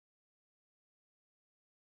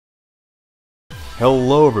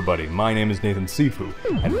Hello everybody, my name is Nathan Sifu,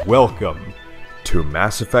 and welcome to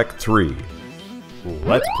Mass Effect 3.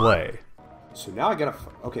 Let's Play. So now I gotta...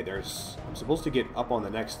 Okay, I'm supposed to get up on the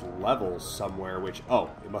next level somewhere, which...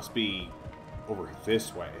 Oh, it must be over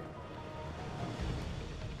this way.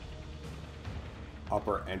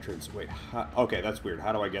 Upper entrance. Wait, okay, that's weird.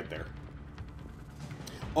 How do I get there?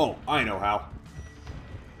 Oh, I know how.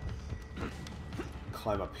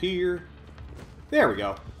 Climb up here. There we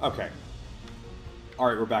go. Okay.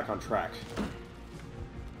 Alright, we're back on track.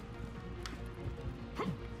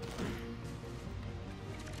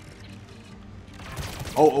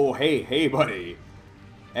 Oh, hey, buddy.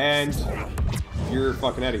 And you're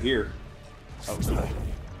fucking out of here. Oh,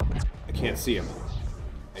 I can't see him.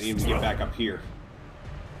 I need him to get back up here.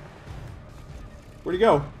 Where'd he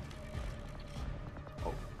go?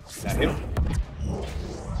 Oh, is that him?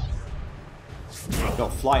 No,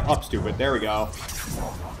 fly up, stupid. There we go.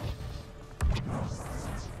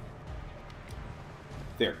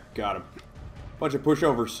 There, got him. Bunch of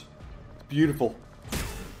pushovers. It's beautiful.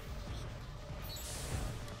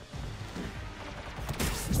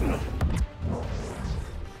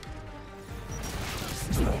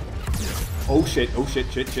 Oh shit,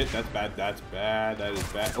 shit. That's bad, that is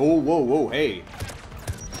bad. Oh, whoa, hey.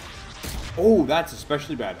 Oh, that's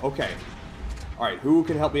especially bad. Okay. Alright, who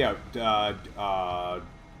can help me out?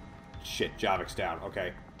 Shit, Javik's down.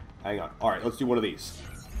 Okay. Hang on. Alright, let's do one of these.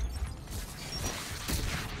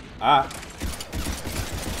 Ah.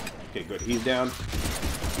 Okay, good. He's down.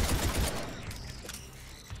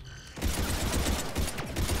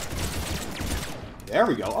 There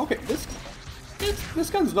we go. Okay,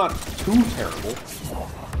 this gun's not too terrible.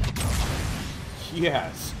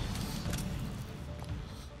 Yes.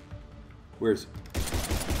 Where's...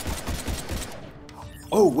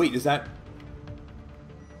 Oh, wait, is that...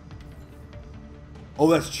 Oh,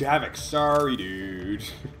 that's Javik. Sorry, dude.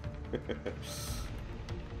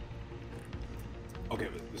 Okay,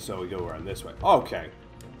 so we go around this way. Okay.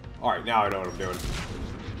 Alright, now I know what I'm doing.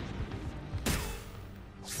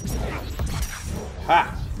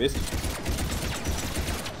 Ha! Missed.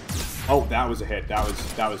 Oh, that was a hit. That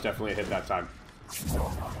was definitely a hit that time.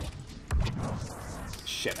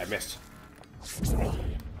 Shit, I missed.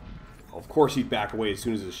 Of course he'd back away as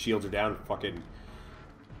soon as his shields are down. Fucking...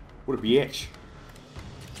 What a bitch.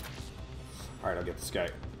 Alright, I'll get this guy.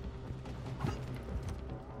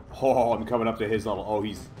 Oh, I'm coming up to his level. Oh,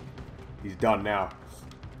 he's done now.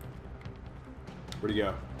 Where'd he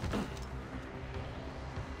go?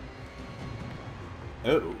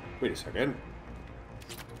 Oh, wait a second.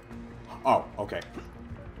 Oh, okay.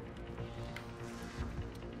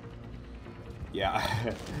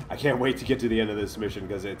 Yeah, I can't wait to get to the end of this mission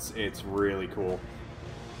because it's really cool.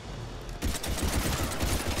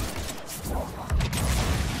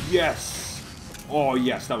 Yes! Oh,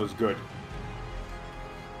 yes, that was good.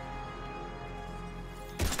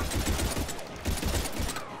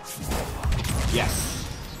 Yes!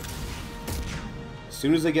 As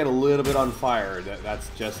soon as I get a little bit on fire, that's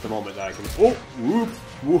just the moment that I can... Oh! Whoop!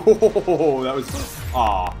 Whoa! That was...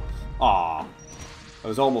 That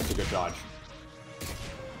was almost a good dodge.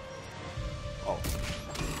 Oh.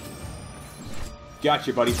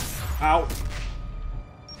 Gotcha, buddy. Ow!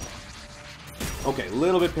 Okay, a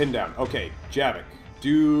little bit pinned down. Okay, Javik,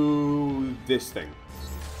 do this thing.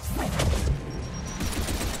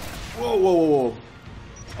 Whoa.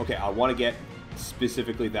 Okay, I want to get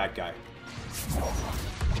specifically that guy.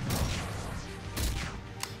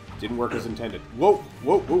 Didn't work as intended. Whoa.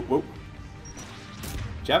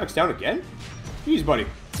 Javik's down again? Jeez, buddy.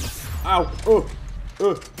 Ow.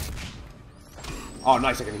 Oh,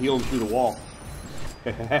 nice. I can heal him through the wall.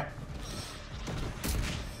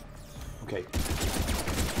 Okay.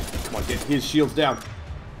 Come on, get his shields down.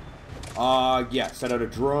 Yeah, set out a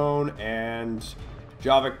drone and...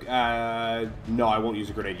 Javik, no, I won't use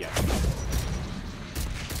a grenade yet.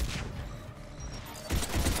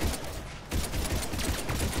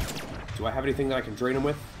 Do I have anything that I can drain him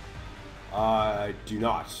with? I do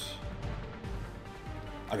not.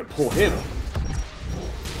 I can pull him.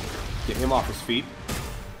 Get him off his feet.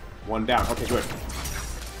 One down. Okay, good.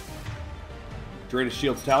 Drain his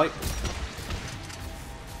shield's tally.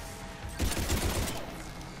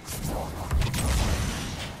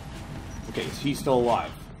 Okay, is he still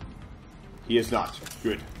alive? He is not.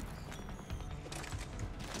 Good.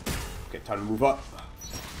 Okay, time to move up.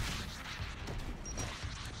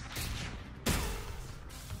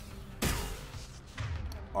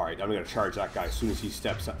 Alright, I'm gonna charge that guy as soon as he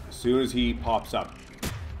steps up. As soon as he pops up.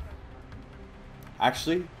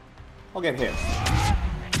 Actually, I'll get him.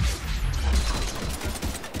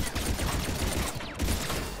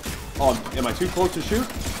 Oh, am I too close to shoot?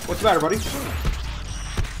 What's the matter, buddy?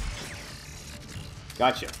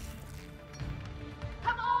 Gotcha.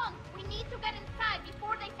 Come on! We need to get inside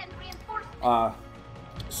before they send reinforcements.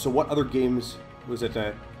 So what other games was it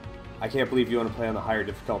that... I can't believe you want to play on the higher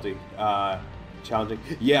difficulty. Challenging.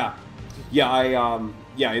 Yeah.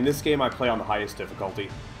 Yeah, in this game I play on the highest difficulty.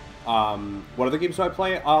 What other games do I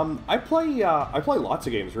play? I play lots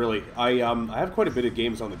of games, really. I have quite a bit of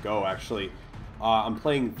games on the go, actually. I'm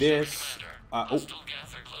playing this. I'm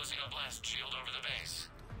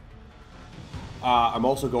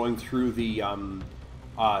also going through the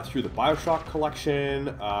BioShock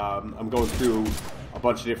collection. I'm going through a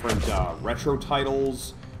bunch of different retro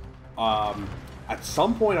titles. At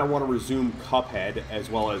some point, I want to resume Cuphead as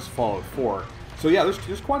well as Fallout 4. So yeah,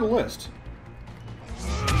 there's quite a list.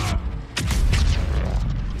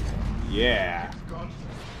 Yeah.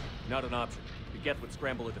 Not an option. The Geth would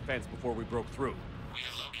scramble a defense before we broke through. We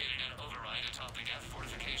have located an override atop the Geth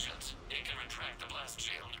fortifications. It can retract the blast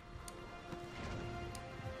shield.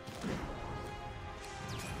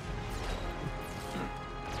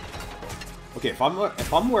 Okay, if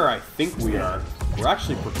I'm where I think we are, we're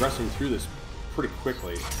actually progressing through this pretty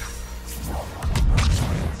quickly.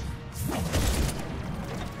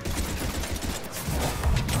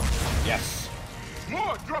 Yes.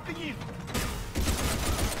 More dropping in.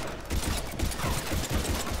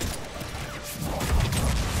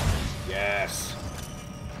 Yes.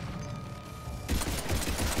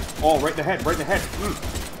 Oh, right in the head, right in the head.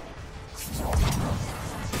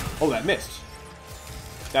 Oh, that missed.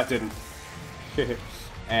 That didn't.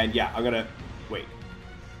 And yeah, I'm gonna... Wait.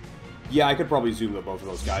 Yeah, I could probably zoom at both of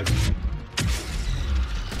those guys.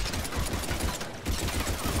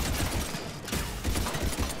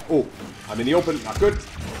 Oh, I'm in the open. Not good.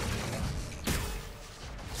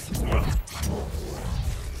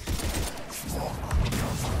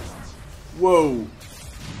 Whoa.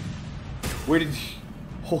 Where did he...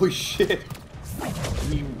 Holy shit.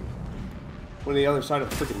 He went on the other side of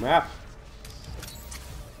the freaking map.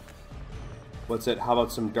 What's it? How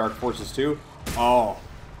about some Dark Forces 2? Oh,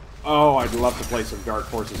 I'd love to play some Dark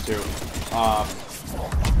Forces 2.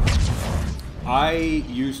 I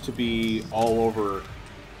used to be all over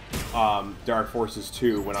Dark Forces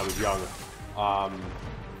 2 when I was young.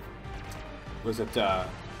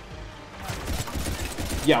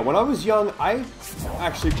 Yeah, when I was young, I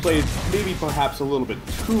actually played maybe perhaps a little bit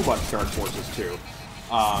too much Dark Forces 2.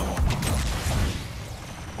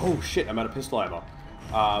 Oh shit, I'm out of pistol ammo.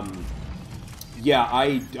 Yeah,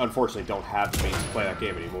 I unfortunately don't have the means to play that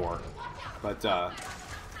game anymore. But I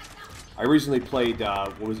recently played I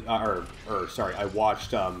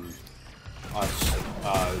watched a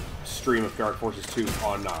stream of Dark Forces 2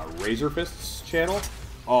 on Razorfist's channel.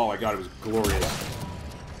 Oh my god, it was glorious.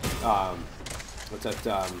 What's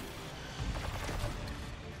that?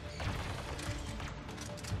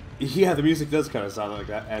 Yeah, the music does kind of sound like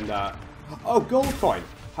that. And oh, Gold Coin.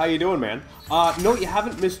 How you doing, man? No, you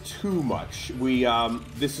haven't missed too much.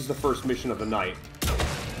 This is the first mission of the night.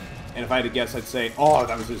 And if I had to guess, I'd say, oh,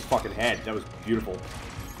 that was his fucking head. That was beautiful.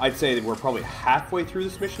 I'd say that we're probably halfway through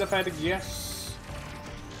this mission if I had to guess.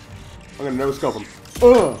 I'm gonna no-scope him.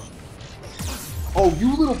 Ugh! Oh,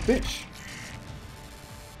 you little bitch!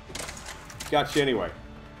 Gotcha anyway.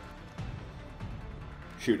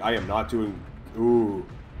 Shoot, I am not doing... Ooh.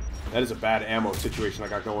 That is a bad ammo situation I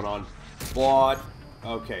got going on. But...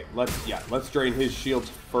 Okay, let's drain his shields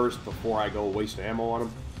first before I go waste ammo on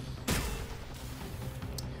him.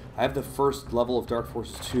 I have the first level of Dark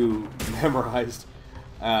Forces 2 memorized.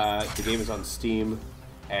 The game is on Steam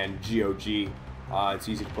and GOG. It's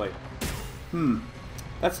easy to play.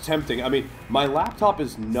 That's tempting. I mean, my laptop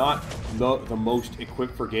is not the most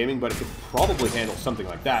equipped for gaming, but it could probably handle something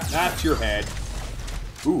like that. That's your head.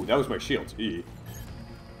 Ooh, that was my shield. Eee.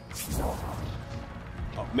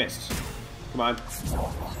 Oh, missed. Come on.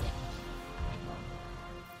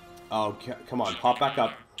 Oh, come on. Pop back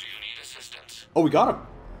up. Do you need assistance? Oh, we got him.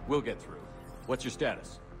 We'll get through. What's your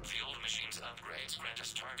status? The old machine's upgrades grant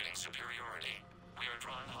us targeting superiority. We are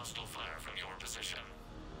drawing hostile fire from your position.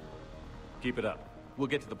 Keep it up. We'll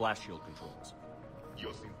get to the blast shield controls.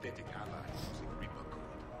 Your synthetic ally using Reaper code.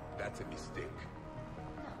 That's a mistake.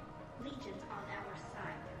 No, Legion's on our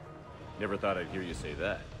side. Never thought I'd hear you say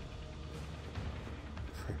that.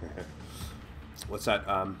 What's that?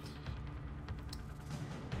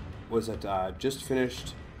 Was it just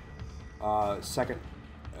finished second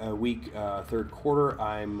week, third quarter?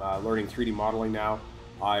 I'm learning 3D modeling now.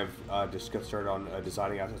 I've just got started on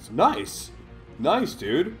designing assets. Nice, nice,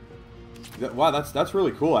 dude. Wow, that's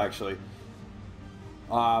really cool, actually.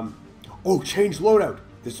 Oh, change loadout.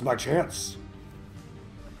 This is my chance.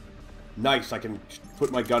 Nice, I can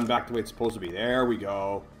put my gun back the way it's supposed to be. There we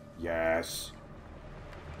go. Yes.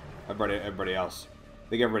 Everybody else. I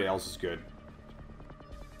think everybody else is good.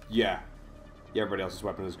 Yeah. Yeah, everybody else's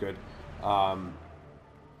weapon is good. What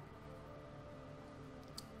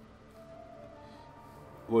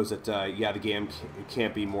was it? Yeah, the game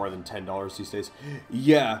can't be more than $10 these days.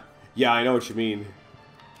 Yeah. Yeah, I know what you mean.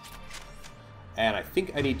 And I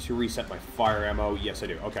think I need to reset my fire ammo. Yes, I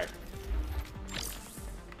do. Okay.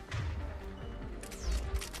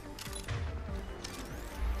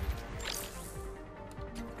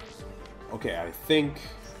 Okay, I think...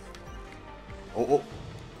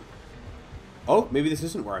 Oh, maybe this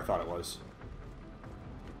isn't where I thought it was.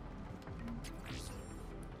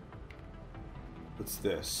 What's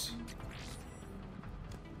this?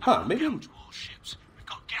 Huh, maybe... All ships. We've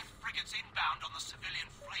got Geth frigates inbound on the civilian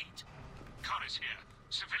fleet. Khan is here.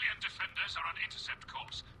 Civilian defenders are on intercept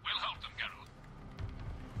course. We'll help them, Geralt.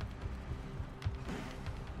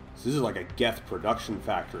 So this is like a Geth production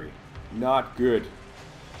factory. Not good.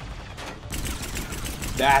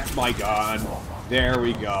 That's my gun. There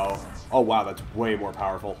we go. Oh, wow, that's way more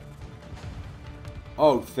powerful.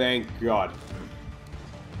 Oh, thank God.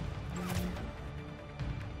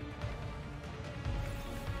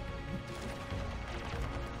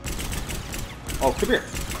 Oh, come here.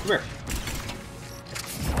 Come here.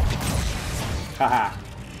 Haha.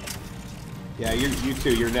 Yeah, you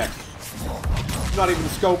two, you're next. Not even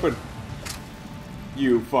scoping.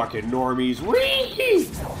 You fucking normies. Whee!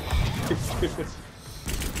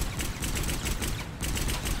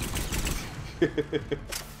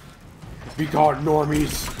 Be gone,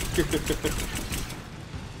 normies!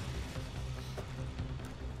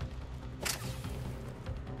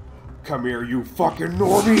 Come here, you fucking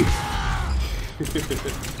normie!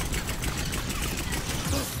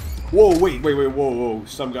 Whoa, wait, whoa.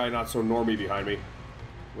 Some guy not so normie behind me.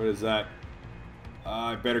 What is that?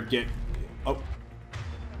 I better get... Oh,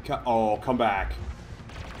 come back.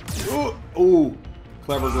 Oh,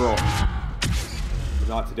 clever girl. But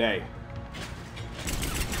not today.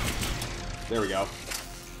 There we go.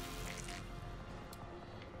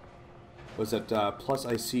 Was it, plus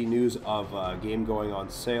I see news of a game going on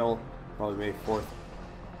sale, probably May 4th.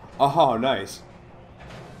 Oh, nice.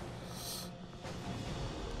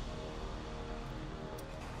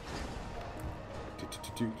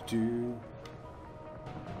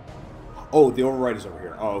 Oh, the override is over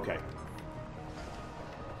here. Oh, okay.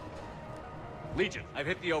 Legion, I've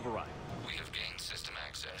hit the override. We have gained system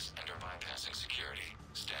access and are bypassing security.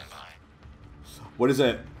 Stand by. What is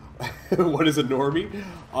it? What is a normie?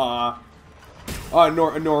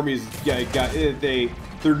 Normies, yeah,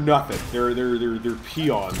 they're nothing. They're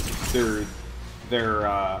peons.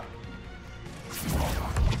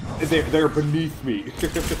 They're beneath me.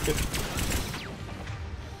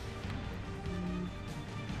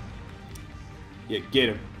 Yeah, get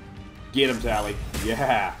him, Tally.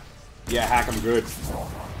 Yeah, hack him good.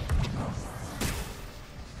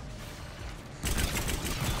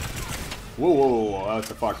 Whoa, what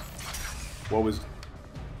the fuck? What was...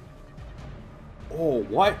 Oh,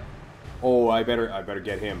 what? Oh, I better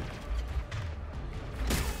get him.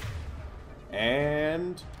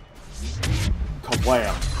 And...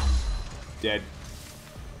 Kablam! Dead.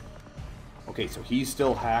 Okay, so he's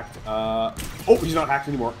still hacked. Oh, he's not hacked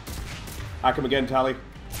anymore. Hack him again, Tally.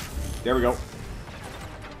 There we go.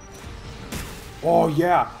 Oh,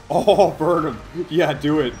 yeah. Oh, burn him. Yeah,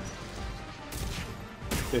 do it.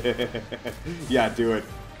 Yeah, do it.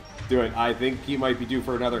 Do it. I think he might be due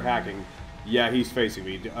for another hacking. Yeah, he's facing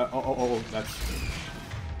me. That's...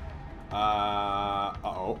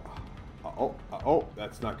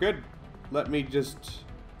 That's not good. Let me just...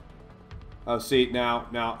 Oh, see, now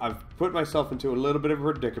I've put myself into a little bit of a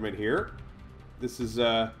predicament here. This is,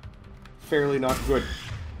 fairly not good.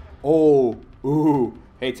 Oh, ooh.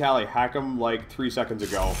 Hey, Tally, hack him like 3 seconds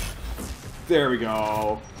ago. There we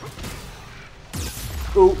go.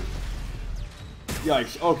 Ooh.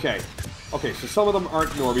 Yikes. Okay. Okay, so some of them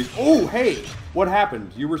aren't normies. Oh, hey! What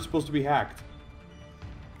happened? You were supposed to be hacked.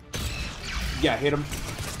 Yeah, hit him.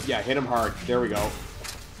 Yeah, hit him hard. There we go.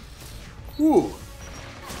 Ooh.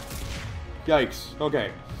 Yikes.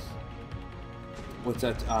 Okay. What's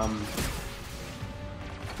that?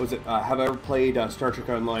 Was it, have I ever played Star Trek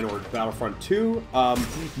Online or Battlefront 2?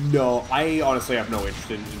 No, I honestly have no interest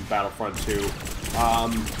in Battlefront 2.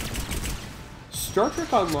 Star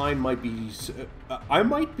Trek Online might be... I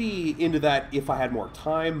might be into that if I had more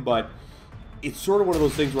time, but it's sort of one of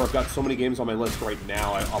those things where I've got so many games on my list right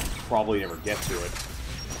now, I'll probably never get to it.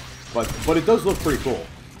 But it does look pretty cool.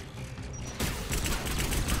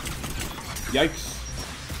 Yikes.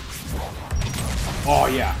 Oh,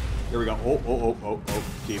 yeah. Here we go. Oh.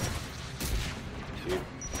 Keep.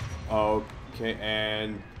 Okay,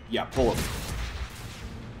 and yeah, pull him.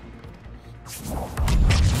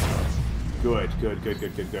 Good.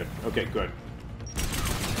 Okay, good.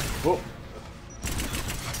 Oh.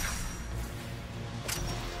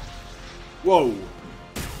 Whoa.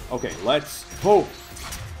 Okay, let's... Oh!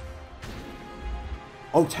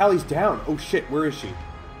 Oh, Tally's down. Oh, shit. Where is she?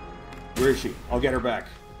 Where is she? I'll get her back.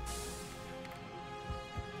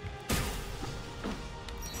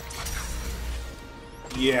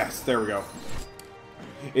 Yes, there we go.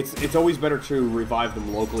 It's always better to revive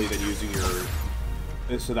them locally than using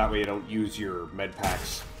your... So that way you don't use your med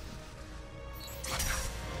packs.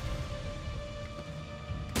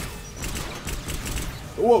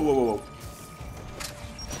 Whoa.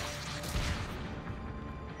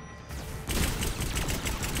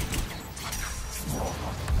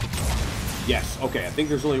 Yes, okay, I think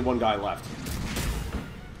there's only one guy left.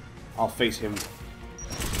 I'll face him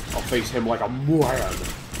like a man.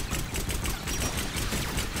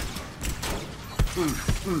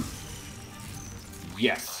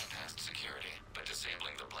 Yes. Past security, but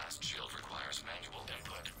disabling the blast shield requires manual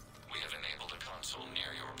input. We have enabled a console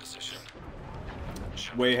near your position.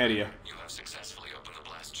 Way ahead of you. You have successfully opened the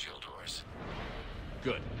blast shield doors.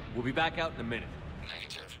 Good. We'll be back out in a minute.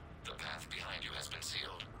 Negative. The path behind you has been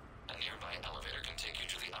sealed. A nearby elevator can take you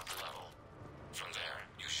to the upper level. From there,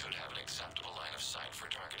 you should have an acceptable line of sight for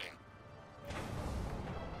targeting.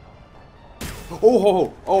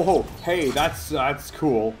 Oh, hey, that's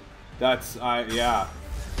cool. That's, yeah.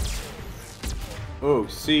 Oh,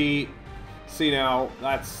 see now,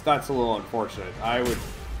 that's a little unfortunate.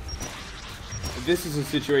 This is a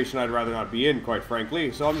situation I'd rather not be in, quite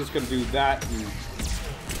frankly, so I'm just gonna do that, and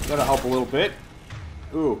that'll help a little bit.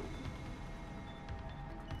 Ooh.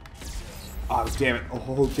 Oh, damn it.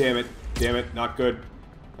 Oh, damn it. Not good.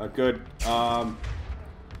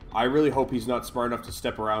 I really hope he's not smart enough to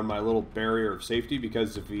step around my little barrier of safety,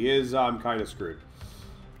 because if he is, I'm kind of screwed.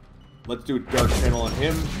 Let's do a dark channel on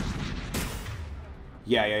him.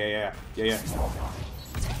 Yeah.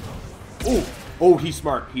 Oh, he's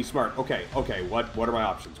smart. Okay, what are my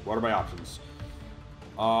options?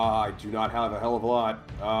 I do not have a hell of a lot.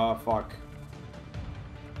 Fuck.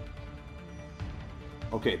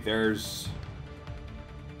 Okay, there's...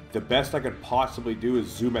 The best I could possibly do is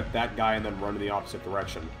zoom at that guy and then run in the opposite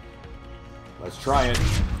direction. Let's try it.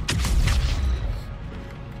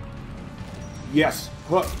 Yes!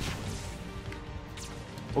 Huh.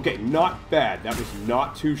 Okay, not bad. That was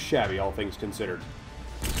not too shabby, all things considered.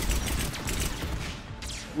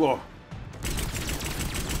 Whoa.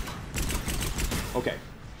 Okay.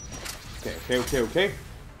 Okay.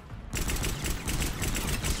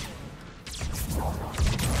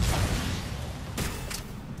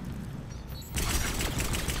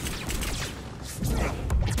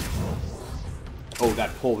 Oh,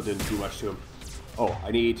 that pull didn't do much to him. Oh,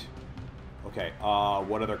 I need... Okay,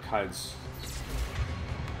 what other kinds...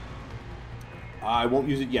 I won't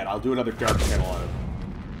use it yet. I'll do another dark channel on him.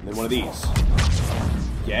 And then one of these.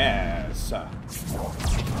 Yes!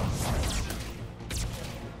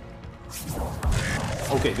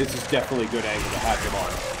 Okay, this is definitely a good angle to have him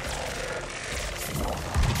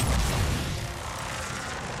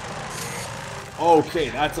on. Okay,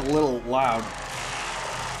 that's a little loud.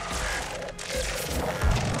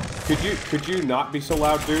 Could you not be so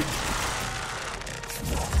loud, dude?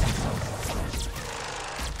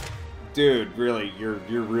 Dude, really, you're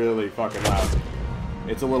really fucking loud.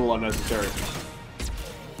 It's a little unnecessary.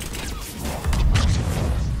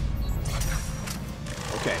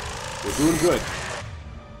 Okay, we're doing good.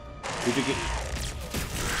 We can get...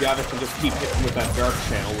 Javik can just keep hitting with that dark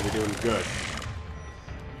channel, we'll be doing good.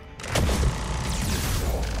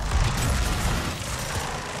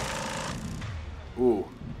 Ooh,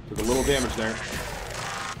 took a little damage there.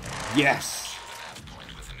 Yes!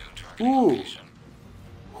 Ooh!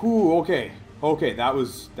 Ooh, okay. Okay, that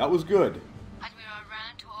was good. Admiral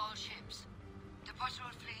Ran to all ships. The patrol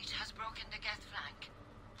fleet has broken the Geth flank.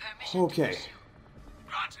 Permission to pursue.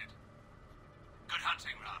 Granted. Good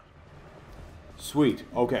hunting, Ran. Sweet.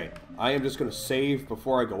 Okay. I am just going to save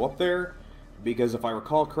before I go up there, because if I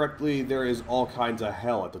recall correctly, there is all kinds of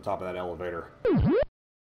hell at the top of that elevator.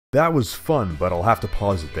 That was fun, but I'll have to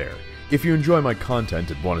pause it there. If you enjoy my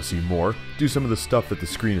content and want to see more, do some of the stuff that the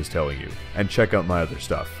screen is telling you, and check out my other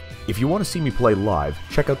stuff. If you want to see me play live,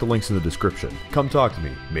 check out the links in the description. Come talk to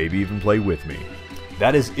me, maybe even play with me.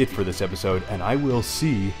 That is it for this episode, and I will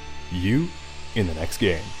see you in the next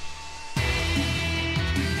game.